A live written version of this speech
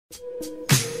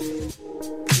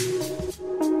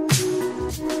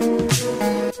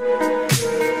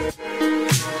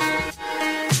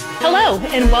Hello,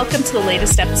 and welcome to the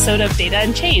latest episode of Data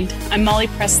Unchained. I'm Molly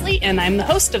Presley, and I'm the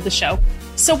host of the show.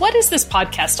 So what is this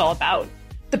podcast all about?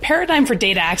 The paradigm for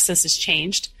data access has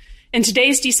changed. In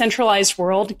today's decentralized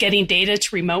world, getting data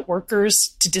to remote workers,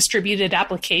 to distributed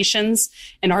applications,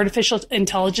 and artificial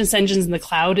intelligence engines in the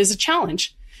cloud is a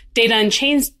challenge. Data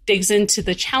Unchained digs into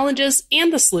the challenges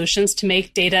and the solutions to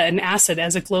make data an asset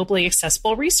as a globally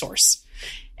accessible resource.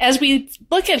 As we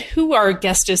look at who our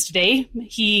guest is today,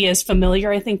 he is familiar,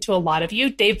 I think, to a lot of you.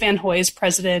 Dave Van Hoy is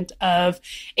president of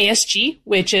ASG,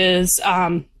 which is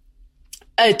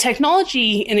a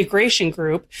technology integration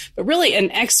group, but really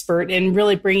an expert in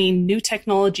really bringing new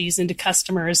technologies into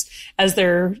customers as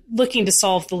they're looking to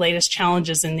solve the latest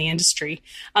challenges in the industry.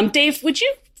 Dave, would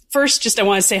you first I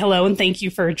want to say hello and thank you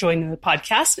for joining the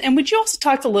podcast. And would you also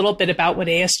talk a little bit about what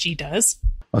ASG does?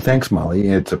 Well, thanks, Molly.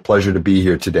 It's a pleasure to be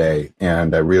here today,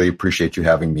 and I really appreciate you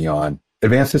having me on.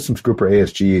 Advanced Systems Group, or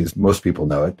ASG, as most people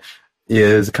know it,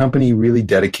 is a company really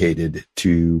dedicated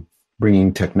to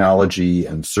bringing technology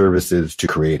and services to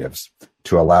creatives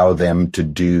to allow them to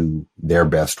do their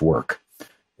best work.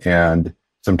 And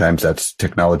sometimes that's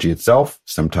technology itself.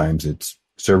 Sometimes it's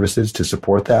services to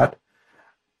support that.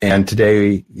 And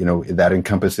today, that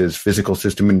encompasses physical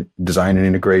system design and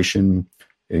integration.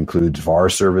 It includes VAR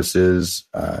services,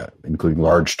 including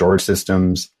large storage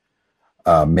systems,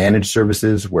 managed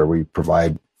services where we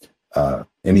provide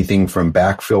anything from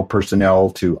backfill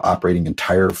personnel to operating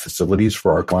entire facilities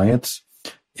for our clients,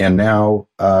 and now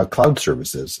cloud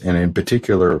services, and in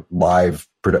particular, live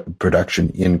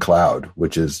production in cloud,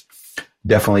 which is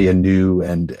definitely a new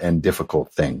and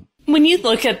difficult thing. When you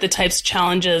look at the types of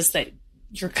challenges that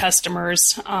your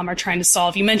customers are trying to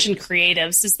solve, you mentioned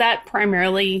creatives. Is that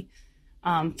primarily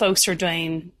folks who are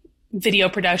doing video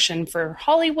production for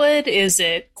Hollywood? Is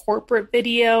it corporate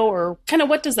video, or kind of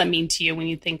what does that mean to you when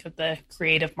you think of the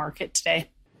creative market today?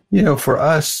 For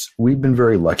us, we've been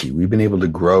very lucky. We've been able to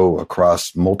grow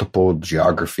across multiple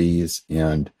geographies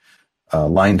and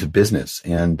lines of business.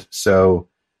 And so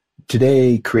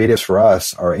today, creatives for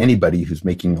us are anybody who's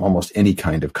making almost any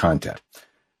kind of content.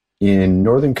 In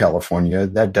Northern California,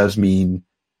 that does mean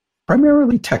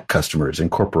primarily tech customers and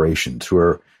corporations who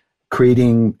are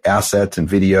creating assets and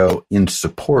video in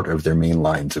support of their main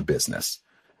lines of business.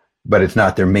 But it's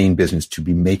not their main business to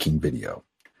be making video.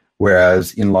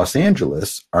 Whereas in Los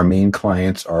Angeles, our main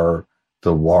clients are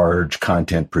the large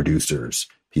content producers,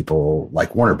 people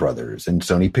like Warner Brothers and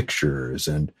Sony Pictures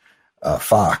and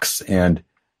Fox. And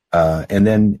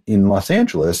then in Los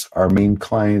Angeles, our main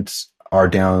clients are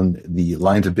down the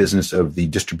lines of business of the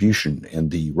distribution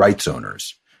and the rights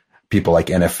owners, people like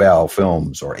NFL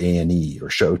Films or A&E or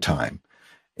Showtime.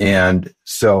 And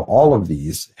so all of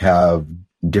these have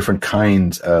different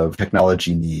kinds of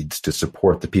technology needs to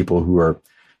support the people who are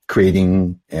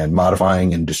creating and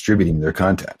modifying and distributing their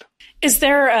content. Is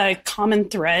there a common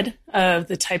thread of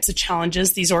the types of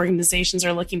challenges these organizations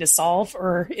are looking to solve,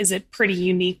 or is it pretty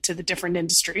unique to the different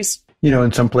industries?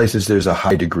 In some places there's a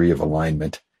high degree of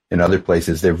alignment. In other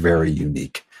places, they're very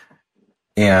unique.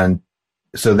 And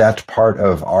so that's part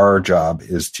of our job,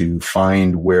 is to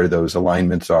find where those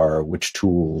alignments are, which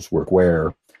tools work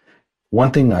where.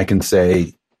 One thing I can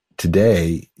say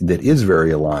today that is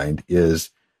very aligned is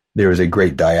there is a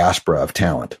great diaspora of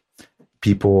talent.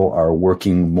 People are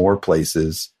working more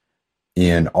places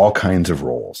in all kinds of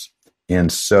roles. And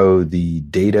so the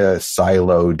data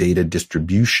silo, data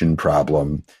distribution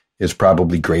problem is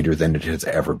probably greater than it has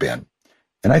ever been.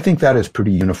 And I think that is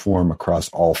pretty uniform across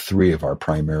all three of our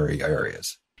primary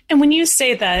areas. And when you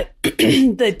say that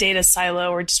the data silo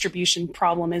or distribution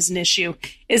problem is an issue,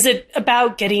 is it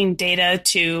about getting data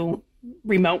to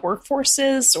remote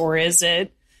workforces, or is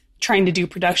it trying to do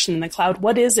production in the cloud?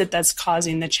 What is it that's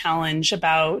causing the challenge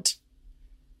about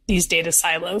these data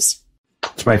silos?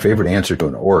 It's my favorite answer to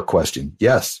an or question.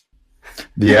 Yes.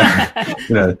 Yeah.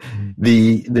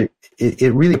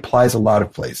 It really applies a lot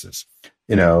of places.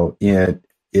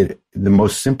 The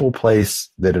most simple place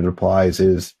that it applies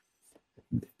is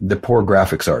the poor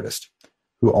graphics artist,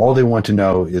 who all they want to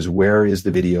know is where is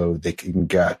the video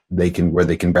where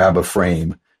they can grab a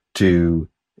frame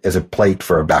as a plate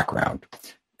for a background.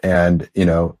 And,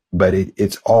 but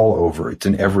it's all over. It's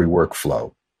in every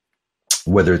workflow,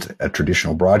 whether it's a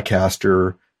traditional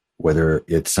broadcaster, whether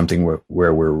it's something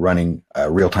where we're running a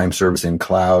real-time service in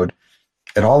cloud.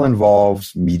 It all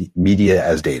involves media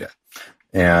as data.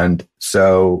 And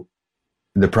so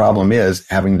the problem is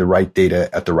having the right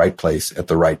data at the right place at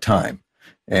the right time.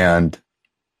 And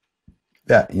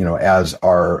that, as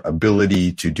our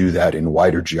ability to do that in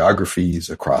wider geographies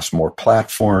across more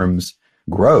platforms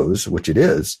grows, which it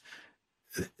is,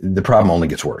 the problem only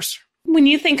gets worse. When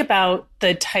you think about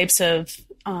the types of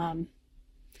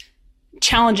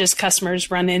challenges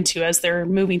customers run into as they're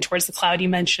moving towards the cloud, you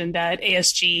mentioned at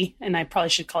ASG, and I probably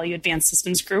should call you Advanced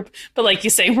Systems Group, but like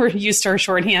you say, we're used to our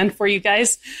shorthand for you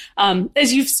guys.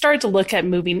 As you've started to look at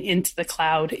moving into the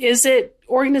cloud, is it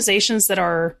organizations that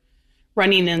are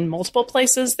running in multiple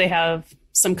places? They have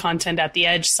some content at the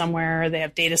edge somewhere, they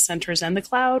have data centers in the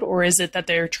cloud, or is it that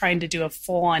they're trying to do a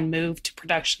full-on move to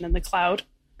production in the cloud?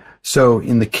 So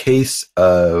in the case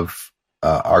of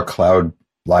our cloud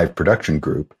live production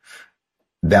group,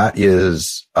 that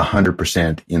is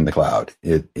 100% in the cloud.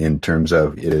 In terms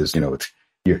of it is, it's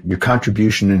your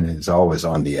contribution is always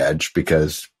on the edge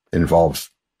because it involves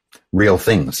real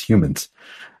things, humans.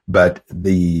 But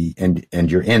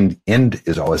your end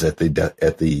is always at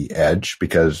the edge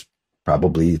because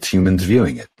probably it's humans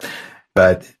viewing it.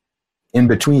 But in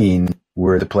between,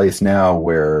 we're at the place now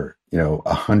where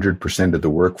 100% of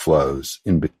the workflows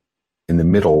in the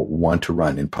middle want to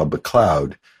run in public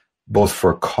cloud, both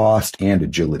for cost and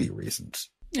agility reasons.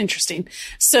 Interesting.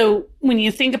 So when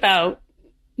you think about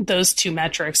those two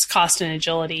metrics, cost and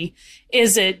agility,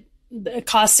 is it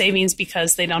cost savings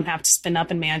because they don't have to spin up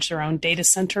and manage their own data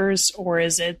centers, or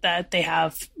is it that they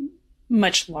have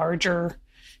much larger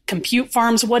compute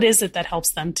farms? What is it that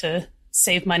helps them to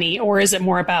save money, or is it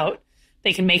more about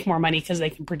they can make more money because they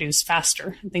can produce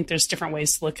faster? I think there's different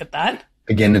ways to look at that.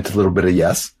 Again, it's a little bit of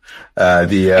yes. I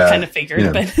kind of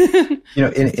figured, but and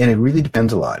it really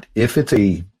depends a lot. If it's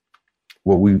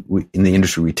what we in the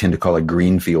industry we tend to call a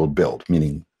greenfield build,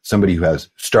 meaning somebody who has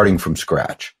starting from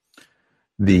scratch,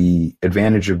 the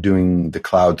advantage of doing the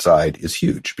cloud side is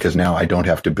huge because now I don't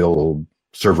have to build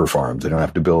server farms. I don't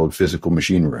have to build physical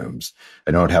machine rooms.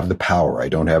 I don't have the power. I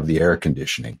don't have the air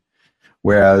conditioning.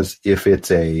 Whereas if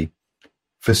it's a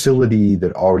facility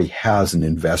that already has an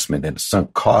investment and a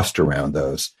sunk cost around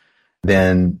those,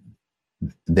 then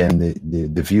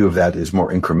the view of that is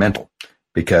more incremental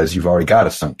because you've already got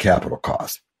a sunk capital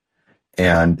cost.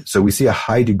 And so we see a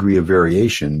high degree of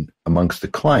variation amongst the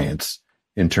clients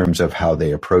in terms of how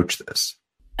they approach this.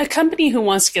 A company who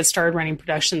wants to get started running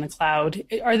production in the cloud,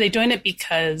 are they doing it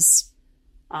because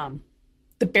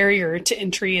the barrier to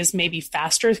entry is maybe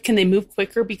faster? Can they move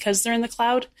quicker because they're in the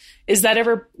cloud?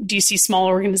 Do you see small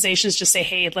organizations just say,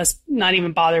 hey, let's not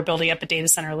even bother building up a data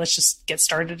center. Let's just get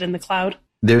started in the cloud?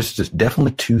 There's just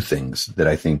definitely two things that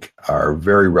I think are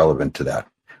very relevant to that.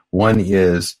 One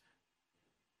is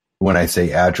when I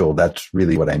say agile, that's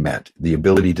really what I meant. The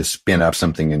ability to spin up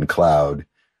something in the cloud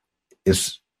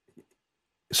is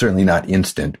certainly not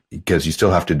instant because you still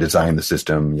have to design the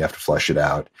system. You have to flush it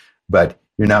out, but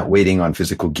you're not waiting on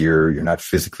physical gear. You're not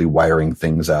physically wiring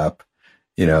things up,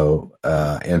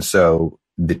 and so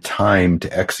the time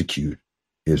to execute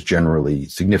is generally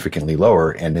significantly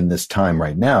lower. And in this time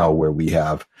right now where we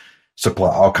have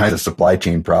all kinds of supply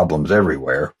chain problems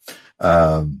everywhere,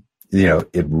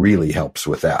 it really helps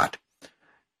with that.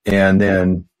 And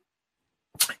then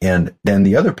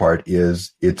the other part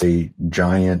is it's a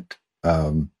giant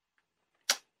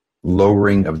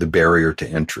lowering of the barrier to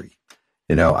entry.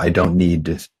 I don't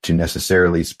need to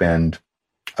necessarily spend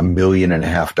 $1.5 million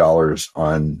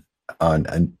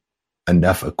on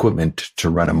enough equipment to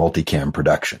run a multicam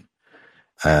production.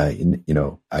 I'm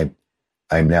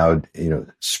now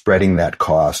spreading that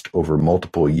cost over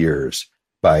multiple years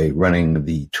by running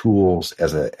the tools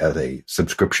as a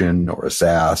subscription or a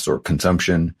SaaS or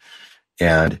consumption,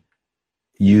 and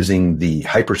using the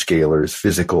hyperscalers'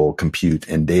 physical compute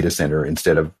and data center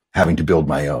instead of having to build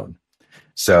my own.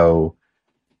 So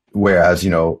whereas,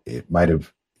 it might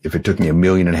have, if it took me $1.5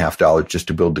 million just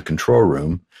to build the control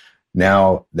room,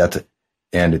 now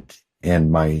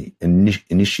and my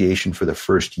initiation for the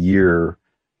first year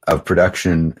of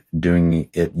production doing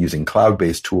it using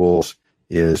cloud-based tools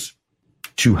is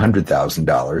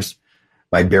 $200,000.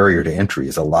 My barrier to entry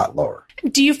is a lot lower.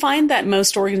 Do you find that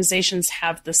most organizations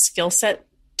have the skill set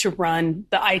to run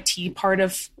the IT part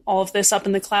of all of this up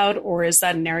in the cloud, or is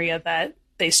that an area that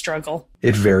they struggle?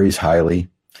 It varies highly.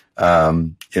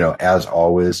 As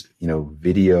always,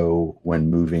 video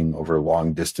when moving over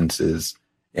long distances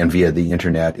and via the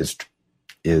internet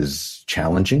is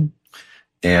challenging.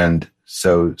 And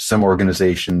so some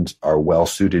organizations are well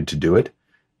suited to do it.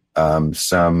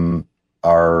 Some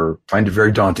find it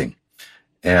very daunting.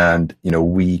 And,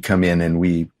 we come in and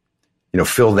we,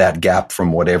 fill that gap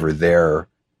from whatever their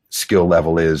skill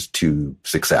level is to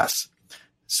success.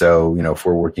 So, if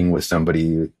we're working with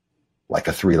somebody like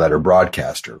a 3-letter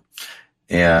broadcaster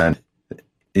and,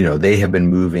 they have been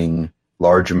moving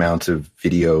large amounts of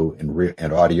video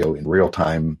and audio in real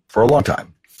time for a long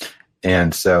time.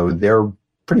 And so they're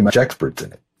pretty much experts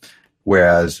in it.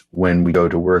 Whereas when we go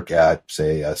to work at,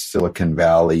 say, a Silicon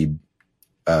Valley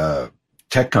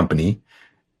tech company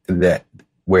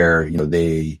where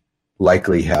they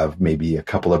likely have maybe a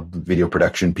couple of video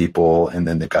production people, and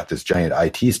then they've got this giant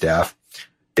IT staff,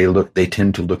 they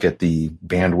tend to look at the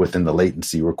bandwidth and the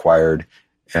latency required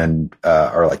and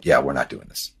are like, yeah, we're not doing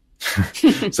this.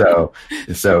 so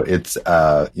it's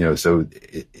so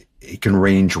it can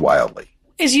range wildly.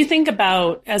 As you think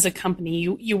about, as a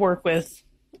company, you work with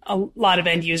a lot of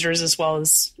end users as well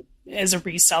as a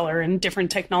reseller and different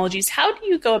technologies. How do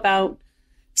you go about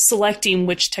selecting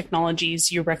which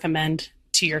technologies you recommend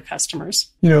to your customers?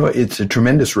 It's a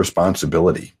tremendous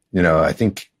responsibility. I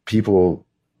think people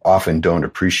often don't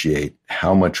appreciate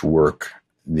how much work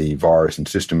the VARs and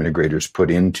system integrators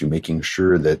put into making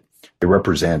sure that they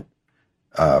represent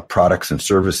products and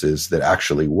services that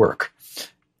actually work.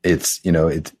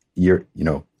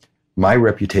 My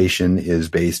reputation is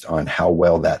based on how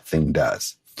well that thing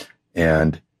does.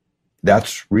 And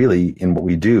that's really, in what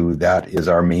we do, that is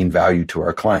our main value to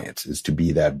our clients, is to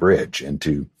be that bridge and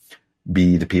to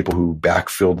be the people who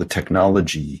backfill the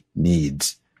technology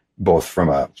needs, both from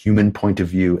a human point of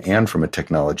view and from a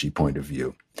technology point of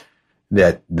view,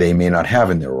 that they may not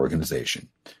have in their organization.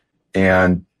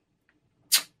 And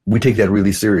we take that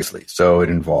really seriously. So it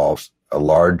involves a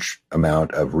large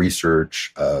amount of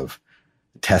research, of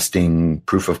testing,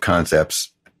 proof of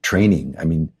concepts, training. I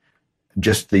mean,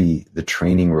 just the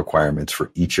training requirements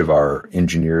for each of our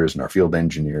engineers and our field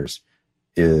engineers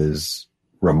is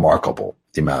remarkable.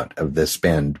 The amount of the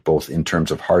spend, both in terms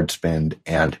of hard spend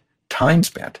and time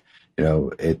spent.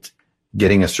 It's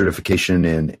getting a certification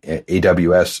in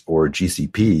AWS or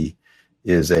GCP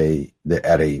is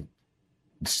at a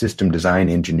system design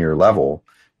engineer level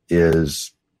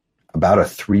is about a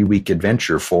 3-week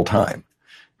adventure full time.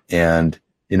 And,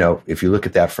 if you look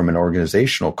at that from an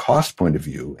organizational cost point of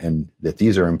view, and that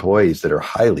these are employees that are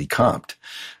highly comped,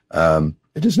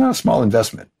 it is not a small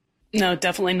investment. No,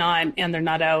 definitely not. And they're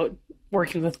not out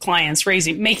working with clients,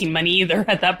 making money either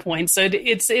at that point. So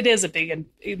it is a big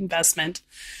investment.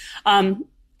 And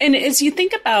as you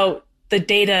think about the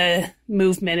data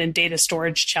movement and data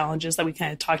storage challenges that we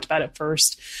kind of talked about at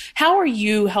first, how are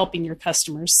you helping your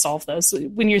customers solve those?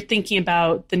 When you're thinking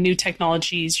about the new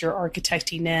technologies you're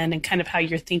architecting in and kind of how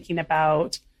you're thinking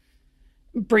about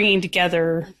bringing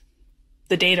together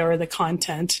the data or the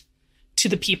content to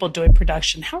the people doing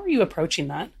production, how are you approaching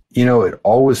that? It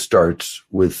always starts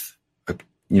with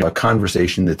a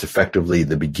conversation that's effectively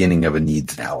the beginning of a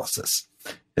needs analysis.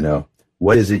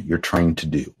 What is it you're trying to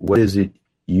do? What is it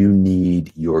you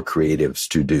need your creatives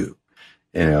to do?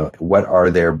 What are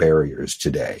their barriers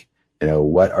today?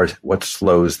 What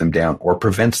slows them down or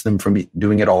prevents them from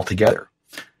doing it altogether?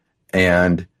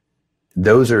 And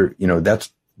those are,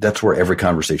 that's where every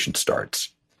conversation starts.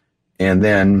 And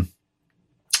then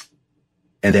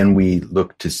we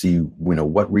look to see,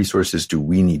 what resources do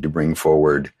we need to bring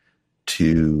forward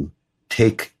to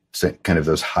take kind of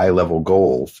those high level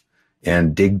goals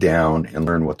and dig down and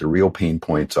learn what the real pain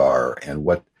points are and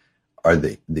what are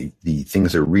the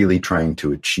things they're really trying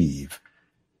to achieve.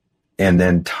 And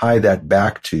then tie that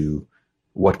back to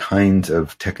what kinds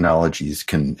of technologies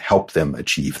can help them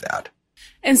achieve that.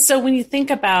 And so when you think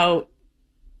about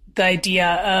the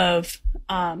idea of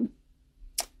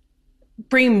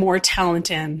bringing more talent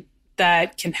in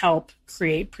that can help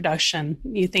create production,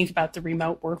 you think about the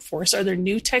remote workforce. Are there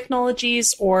new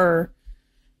technologies or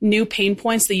new pain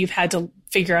points that you've had to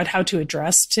figure out how to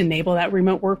address to enable that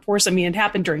remote workforce? I mean, it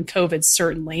happened during COVID,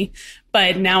 certainly,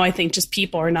 but now I think just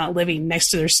people are not living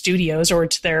next to their studios or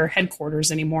to their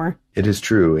headquarters anymore. It is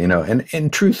true, and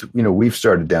in truth, we've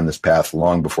started down this path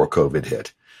long before COVID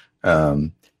hit.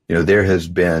 There has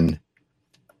been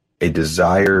a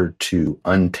desire to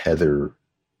untether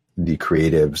the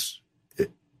creatives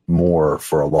more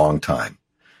for a long time.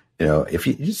 If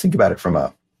you just think about it from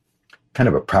a kind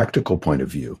of a practical point of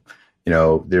view,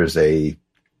 there's a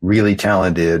really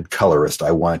talented colorist.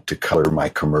 I want to color my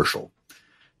commercial,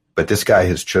 but this guy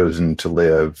has chosen to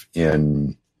live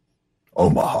in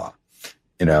Omaha,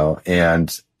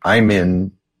 and I'm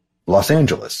in Los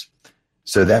Angeles.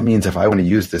 So that means if I want to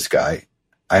use this guy,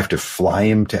 I have to fly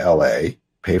him to LA,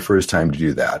 pay for his time to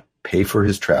do that, pay for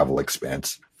his travel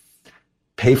expense,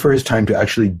 pay for his time to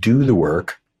actually do the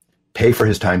work, pay for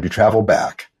his time to travel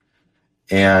back,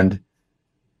 and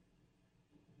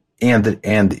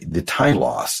the time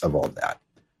loss of all of that.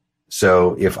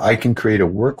 So if I can create a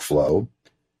workflow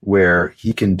where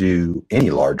he can do any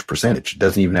large percentage, it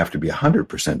doesn't even have to be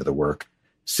 100% of the work,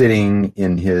 sitting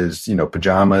in his,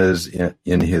 pajamas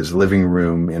in his living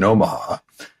room in Omaha,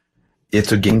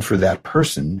 it's a gain for that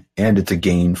person, and it's a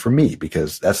gain for me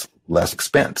because that's less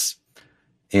expense.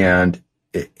 And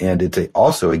it's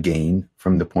also a gain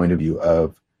from the point of view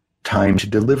of time to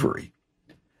delivery.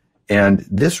 And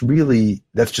that's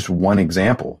just one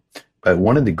example. But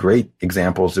one of the great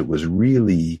examples that was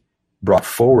really brought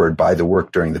forward by the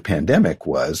work during the pandemic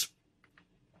was,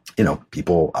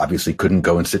 people obviously couldn't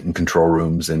go and sit in control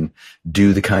rooms and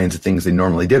do the kinds of things they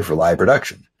normally did for live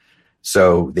production.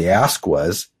 So the ask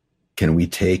was, can we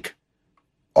take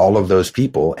all of those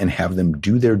people and have them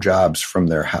do their jobs from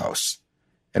their house?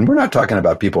 And we're not talking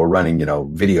about people running,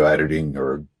 video editing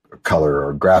or color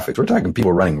or graphics. We're talking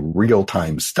people running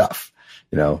real-time stuff,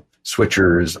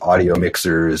 switchers, audio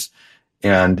mixers,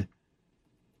 and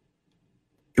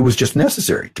it was just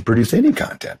necessary to produce any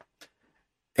content.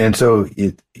 And so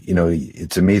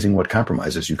it's amazing what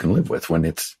compromises you can live with when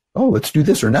it's, let's do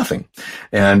this or nothing.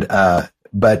 And,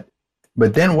 but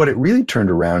then what it really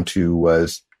turned around to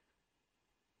was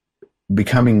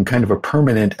becoming kind of a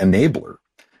permanent enabler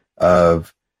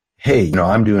of, hey,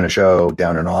 I'm doing a show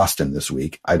down in Austin this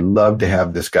week. I'd love to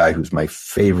have this guy who's my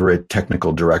favorite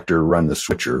technical director run the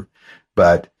switcher,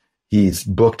 but he's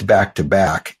booked back to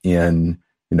back in,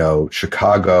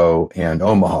 Chicago and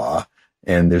Omaha,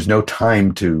 and there's no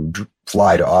time to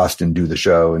fly to Austin, do the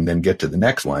show, and then get to the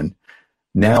next one.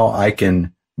 Now I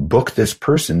can book this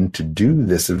person to do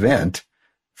this event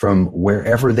from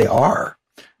wherever they are.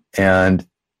 And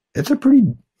it's a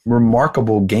pretty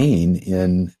remarkable gain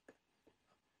in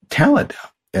talent,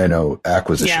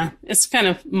 acquisition. Yeah, it's kind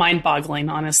of mind-boggling,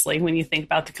 honestly, when you think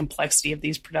about the complexity of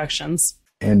these productions.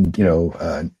 And,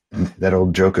 that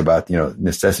old joke about,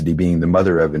 necessity being the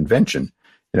mother of invention.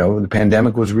 The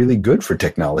pandemic was really good for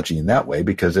technology in that way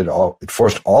because it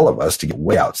forced all of us to get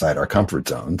way outside our comfort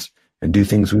zones and do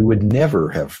things we would never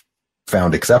have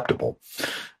found acceptable.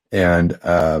 And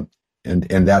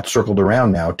that circled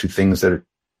around now to things that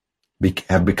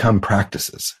have become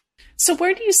practices. So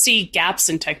where do you see gaps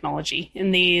in technology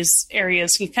in these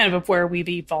areas, kind of where we've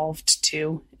evolved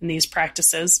to in these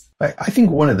practices? I think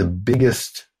one of the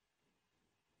biggest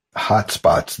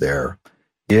hotspots there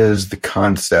is the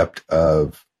concept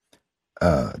of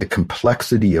the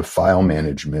complexity of file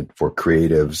management for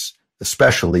creatives,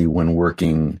 especially when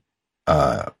working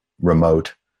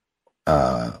remote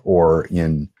or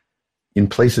in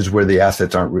places where the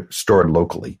assets aren't stored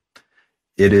locally.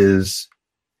 It is,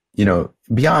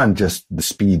 beyond just the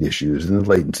speed issues and the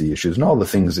latency issues and all the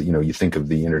things that, you think of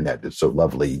the internet is so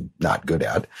lovely not good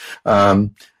at.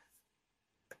 I'm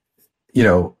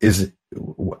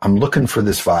looking for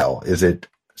this file. Is it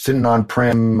sitting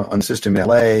on-prem on the system in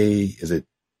LA? Is it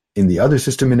in the other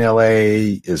system in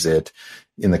LA? Is it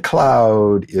in the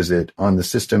cloud? Is it on the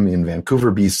system in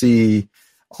Vancouver, BC?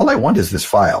 All I want is this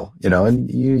file, and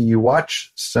you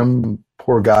watch some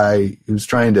poor guy who's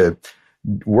trying to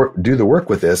do the work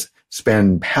with this,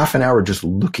 spend half an hour just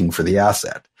looking for the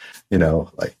asset,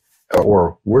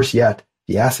 or worse yet,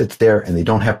 the asset's there and they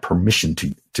don't have permission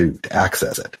to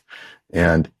access it.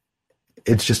 And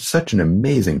it's just such an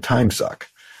amazing time suck,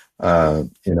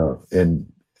 and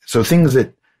so things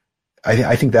that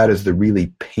I think that is the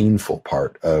really painful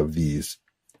part of these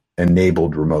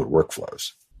enabled remote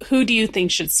workflows. Who do you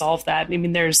think should solve that? I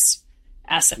mean, there's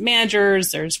asset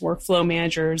managers, there's workflow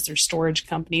managers, there's storage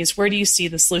companies. Where do you see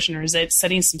the solution, or is it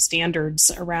setting some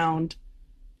standards around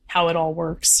how it all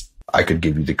works? I could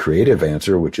give you the creative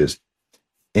answer, which is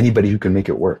anybody who can make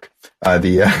it work. But,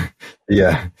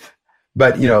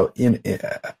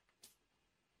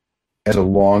 as a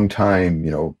long time,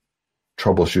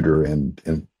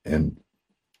 troubleshooter and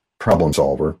problem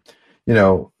solver,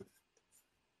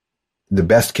 the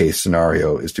best case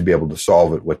scenario is to be able to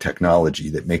solve it with technology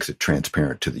that makes it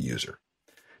transparent to the user.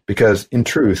 Because in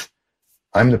truth,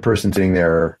 I'm the person sitting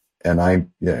there and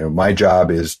my job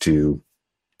is to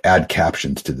add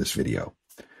captions to this video.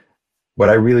 What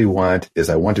I really want is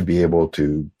I want to be able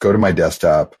to go to my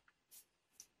desktop,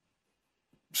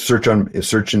 search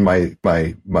in my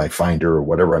Finder or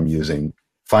whatever I'm using,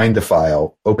 find the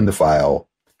file, open the file,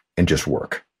 and just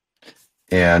work.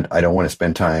 And I don't want to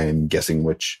spend time guessing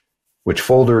which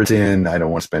folder it's in. I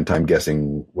don't want to spend time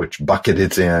guessing which bucket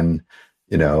it's in,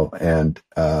 and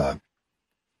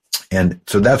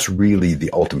so that's really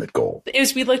the ultimate goal.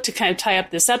 As we look to kind of tie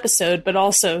up this episode, but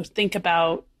also think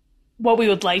about what we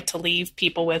would like to leave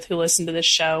people with who listen to this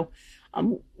show,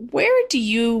 where do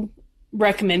you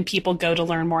recommend people go to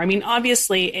learn more? I mean,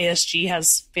 obviously ASG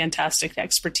has fantastic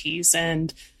expertise,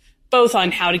 and both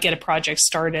on how to get a project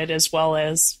started as well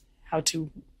as how to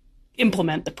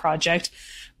implement the project.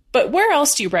 But where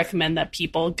else do you recommend that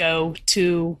people go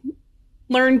to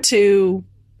learn to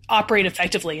operate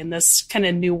effectively in this kind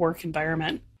of new work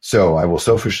environment? So I will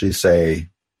selfishly say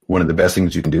one of the best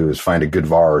things you can do is find a good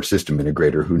VAR or system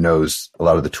integrator who knows a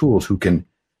lot of the tools, who can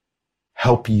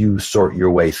help you sort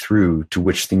your way through to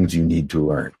which things you need to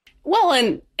learn. Well,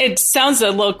 and it sounds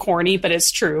a little corny, but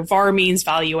it's true. VAR means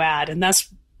value add, and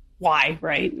that's why,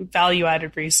 right? Value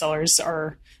added resellers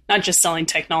are not just selling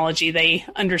technology, they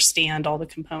understand all the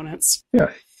components.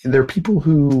 Yeah, there are people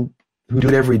who do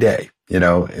it every day,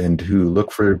 and who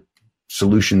look for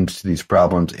solutions to these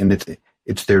problems, and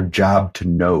it's their job to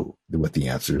know what the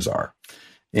answers are.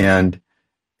 And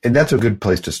that's a good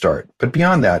place to start. But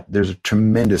beyond that, there's a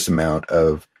tremendous amount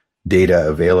of data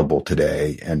available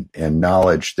today and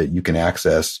knowledge that you can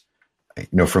access,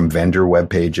 from vendor web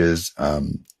pages.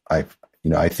 I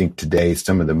think today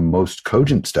some of the most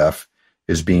cogent stuff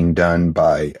is being done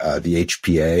by the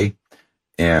HPA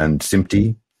and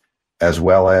SMPTE, as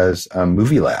well as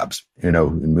Movie Labs.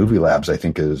 Movie Labs, I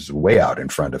think, is way out in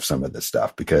front of some of this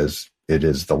stuff because it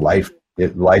is the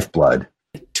lifeblood.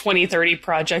 2030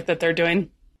 project that they're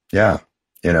doing. Yeah.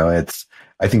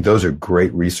 I think those are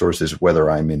great resources,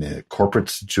 whether I'm in a corporate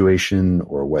situation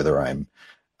or whether I'm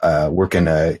working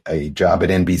a job at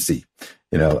NBC.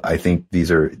 I think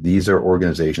these are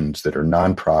organizations that are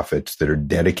nonprofits that are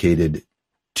dedicated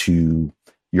to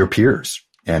your peers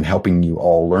and helping you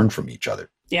all learn from each other.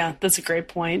 Yeah, that's a great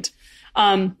point.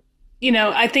 I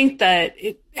think that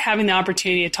having the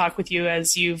opportunity to talk with you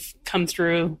as you've come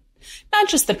through not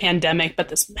just the pandemic, but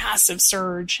this massive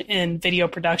surge in video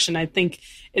production, I think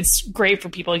it's great for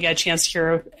people to get a chance to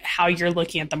hear how you're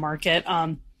looking at the market,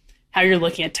 how you're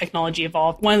looking at technology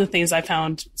evolve. One of the things I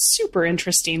found super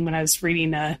interesting when I was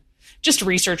reading just a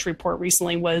research report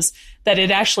recently was that it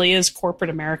actually is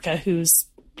corporate America who's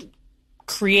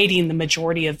creating the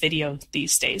majority of video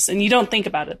these days. And you don't think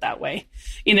about it that way.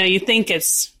 You think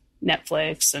it's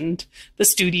Netflix and the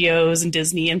studios and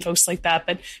Disney and folks like that.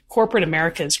 But corporate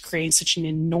America is creating such an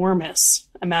enormous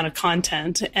amount of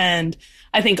content. And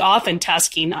I think often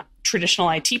tasking traditional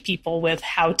IT people with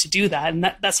how to do that.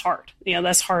 And that's hard.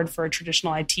 That's hard for a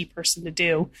traditional IT person to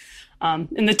do.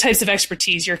 And the types of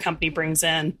expertise your company brings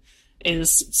in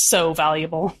is so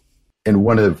valuable. And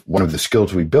one of the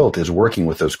skills we built is working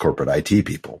with those corporate IT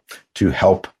people to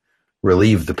help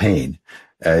relieve the pain.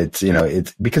 It's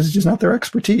because it's just not their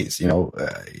expertise.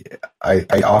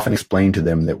 I often explain to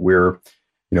them that we are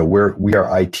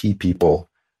IT people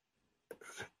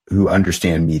who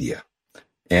understand media.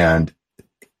 And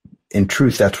in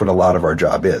truth, that's what a lot of our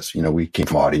job is. We came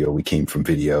from audio, we came from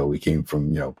video, we came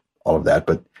from, all of that.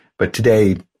 But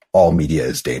today, all media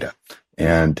is data.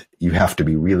 And you have to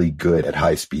be really good at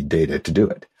high speed data to do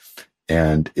it.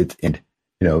 And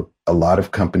a lot of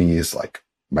companies like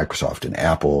Microsoft and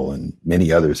Apple and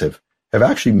many others have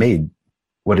actually made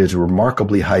what is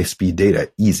remarkably high speed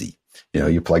data easy.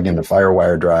 You plug in a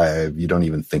FireWire drive, you don't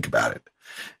even think about it.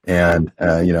 And,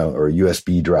 or a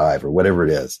USB drive or whatever it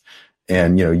is.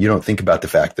 And, you don't think about the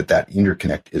fact that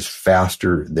interconnect is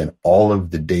faster than all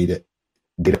of the data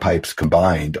pipes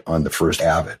combined on the first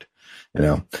Avid,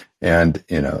 and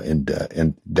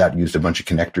that used a bunch of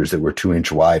connectors that were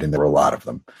 2-inch wide, and there were a lot of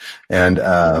them. And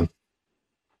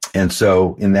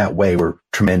so in that way, we're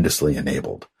tremendously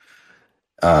enabled.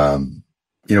 One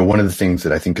of the things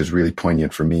that I think is really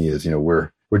poignant for me is,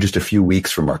 we're just a few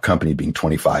weeks from our company being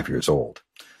 25 years old.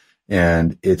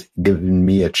 And it's given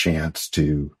me a chance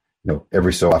to,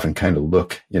 every so often kind of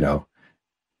look,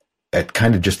 at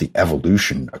kind of just the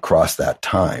evolution across that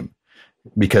time.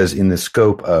 Because in the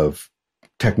scope of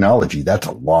technology, that's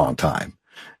a long time.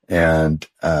 And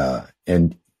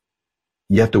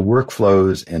yet the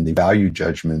workflows and the value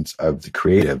judgments of the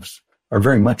creatives are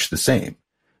very much the same.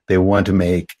 They want to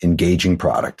make engaging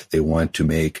product. They want to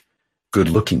make good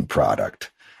looking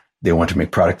product. They want to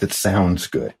make product that sounds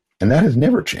good. And that has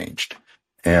never changed.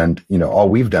 And, all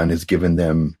we've done is given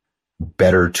them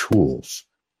better tools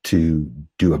to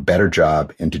do a better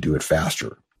job and to do it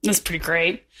faster. That's pretty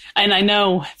great. And I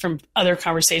know from other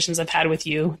conversations I've had with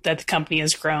you that the company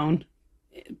has grown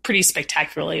pretty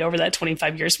spectacularly over that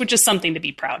 25 years, which is something to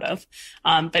be proud of.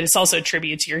 But it's also a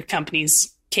tribute to your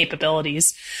company's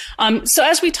capabilities. So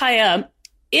as we tie up,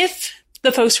 if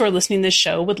the folks who are listening to this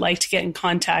show would like to get in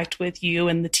contact with you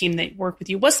and the team that work with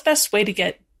you, what's the best way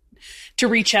to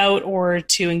reach out or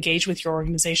to engage with your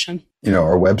organization?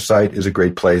 Our website is a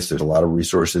great place. There's a lot of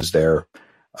resources there.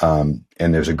 And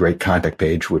there's a great contact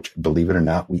page, which, believe it or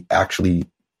not, we actually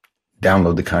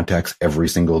download the contacts every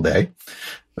single day.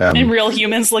 And real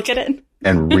humans look at it.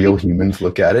 And real humans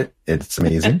look at it. It's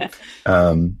amazing.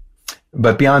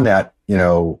 But beyond that,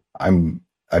 I'm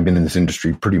I've been in this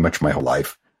industry pretty much my whole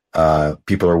life.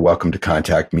 People are welcome to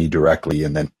contact me directly,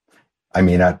 and then I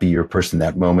may not be your person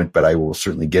that moment, but I will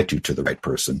certainly get you to the right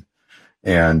person.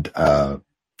 And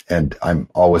I'm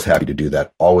always happy to do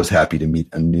that. Always happy to meet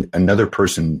another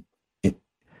person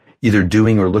either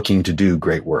doing or looking to do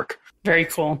great work. Very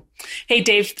cool. Hey,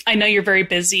 Dave, I know you're very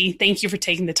busy. Thank you for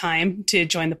taking the time to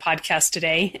join the podcast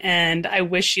today. And I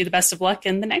wish you the best of luck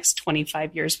in the next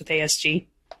 25 years with ASG.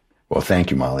 Well,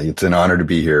 thank you, Molly. It's an honor to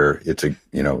be here.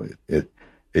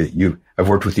 I've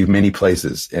worked with you many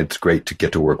places. It's great to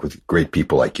get to work with great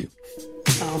people like you.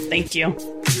 Oh, thank you.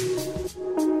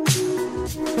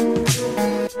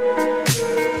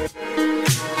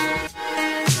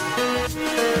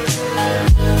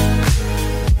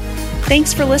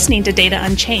 Thanks for listening to Data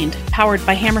Unchained, powered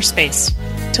by Hammerspace.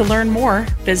 To learn more,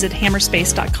 visit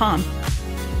hammerspace.com.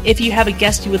 If you have a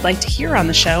guest you would like to hear on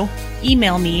the show,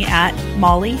 email me at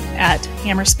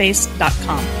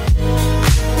molly@hammerspace.com.